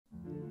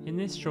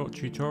In this short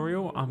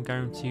tutorial, I'm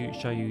going to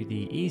show you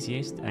the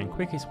easiest and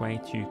quickest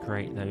way to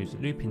create those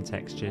looping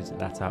textures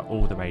that are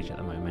all the rage at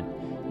the moment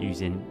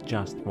using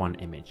just one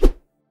image.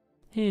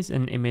 Here's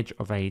an image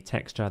of a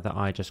texture that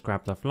I just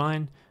grabbed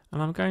offline,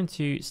 and I'm going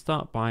to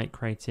start by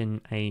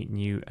creating a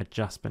new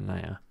adjustment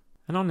layer.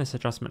 And on this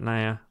adjustment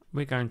layer,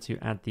 we're going to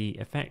add the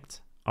effect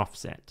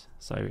offset.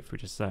 So if we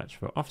just search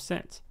for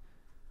offset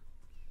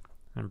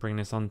and bring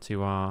this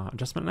onto our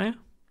adjustment layer,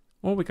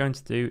 all we're going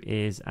to do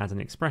is add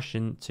an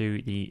expression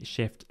to the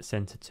shift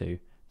center to.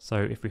 So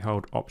if we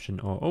hold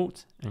Option or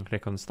Alt and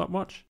click on the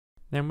stopwatch,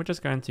 then we're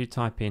just going to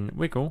type in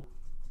wiggle,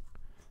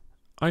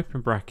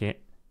 open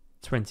bracket,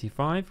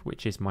 25,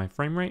 which is my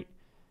frame rate,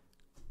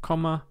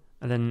 comma,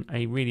 and then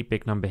a really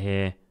big number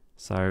here.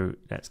 So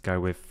let's go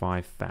with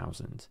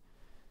 5,000.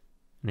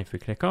 And if we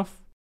click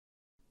off,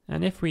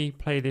 and if we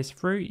play this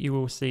through, you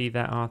will see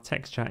that our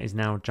texture is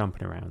now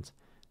jumping around.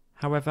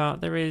 However,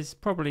 there is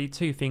probably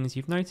two things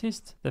you've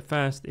noticed. The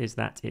first is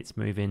that it's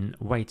moving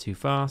way too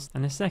fast,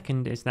 and the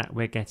second is that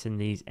we're getting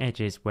these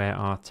edges where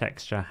our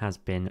texture has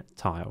been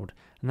tiled.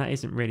 And that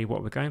isn't really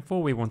what we're going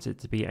for. We want it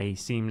to be a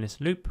seamless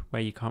loop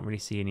where you can't really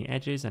see any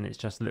edges and it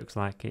just looks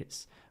like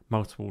it's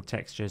multiple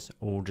textures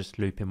all just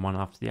looping one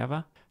after the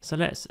other. So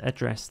let's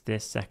address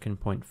this second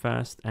point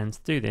first, and to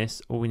do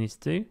this, all we need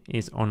to do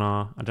is on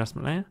our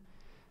adjustment layer,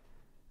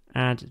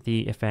 add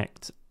the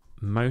effect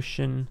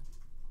motion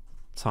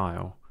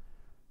tile.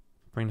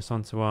 Bring this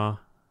onto our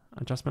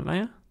adjustment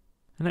layer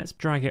and let's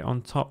drag it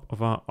on top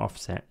of our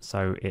offset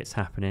so it's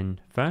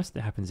happening first.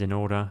 It happens in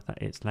order that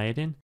it's layered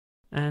in.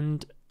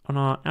 And on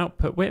our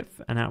output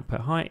width and output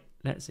height,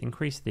 let's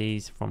increase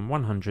these from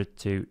 100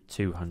 to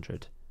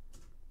 200.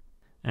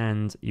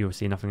 And you'll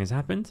see nothing has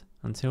happened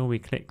until we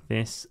click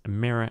this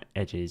mirror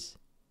edges.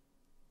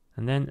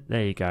 And then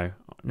there you go.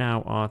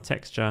 Now our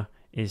texture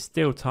is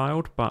still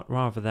tiled, but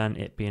rather than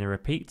it being a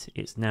repeat,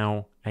 it's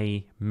now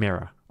a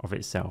mirror of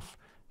itself.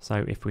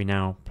 So if we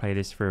now play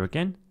this through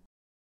again,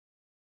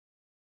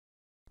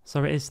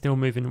 so it is still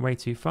moving way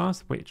too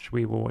fast, which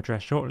we will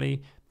address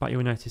shortly, but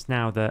you'll notice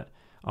now that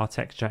our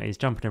texture is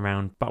jumping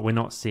around, but we're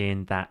not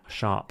seeing that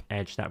sharp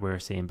edge that we were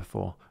seeing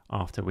before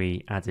after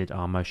we added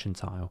our motion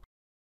tile.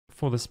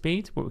 For the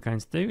speed, what we're going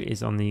to do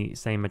is on the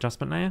same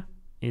adjustment layer,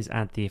 is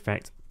add the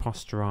effect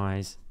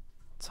posterize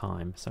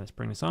time. So let's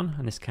bring this on,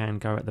 and this can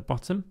go at the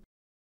bottom.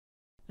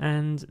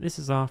 And this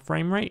is our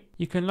frame rate.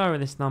 You can lower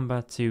this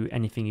number to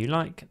anything you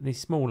like. The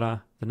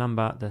smaller the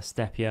number, the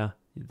steppier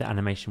the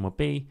animation will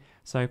be.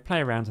 So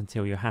play around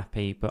until you're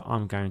happy, but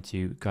I'm going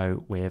to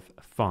go with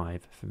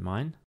 5 for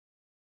mine.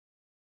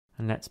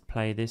 And let's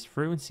play this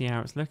through and see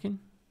how it's looking.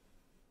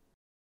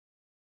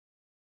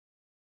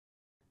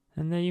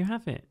 And there you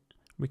have it.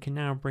 We can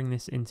now bring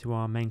this into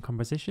our main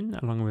composition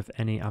along with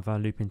any other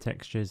looping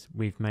textures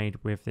we've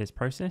made with this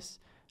process,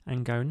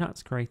 and go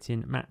nuts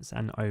creating mattes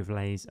and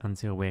overlays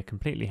until we're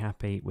completely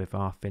happy with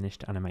our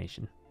finished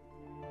animation.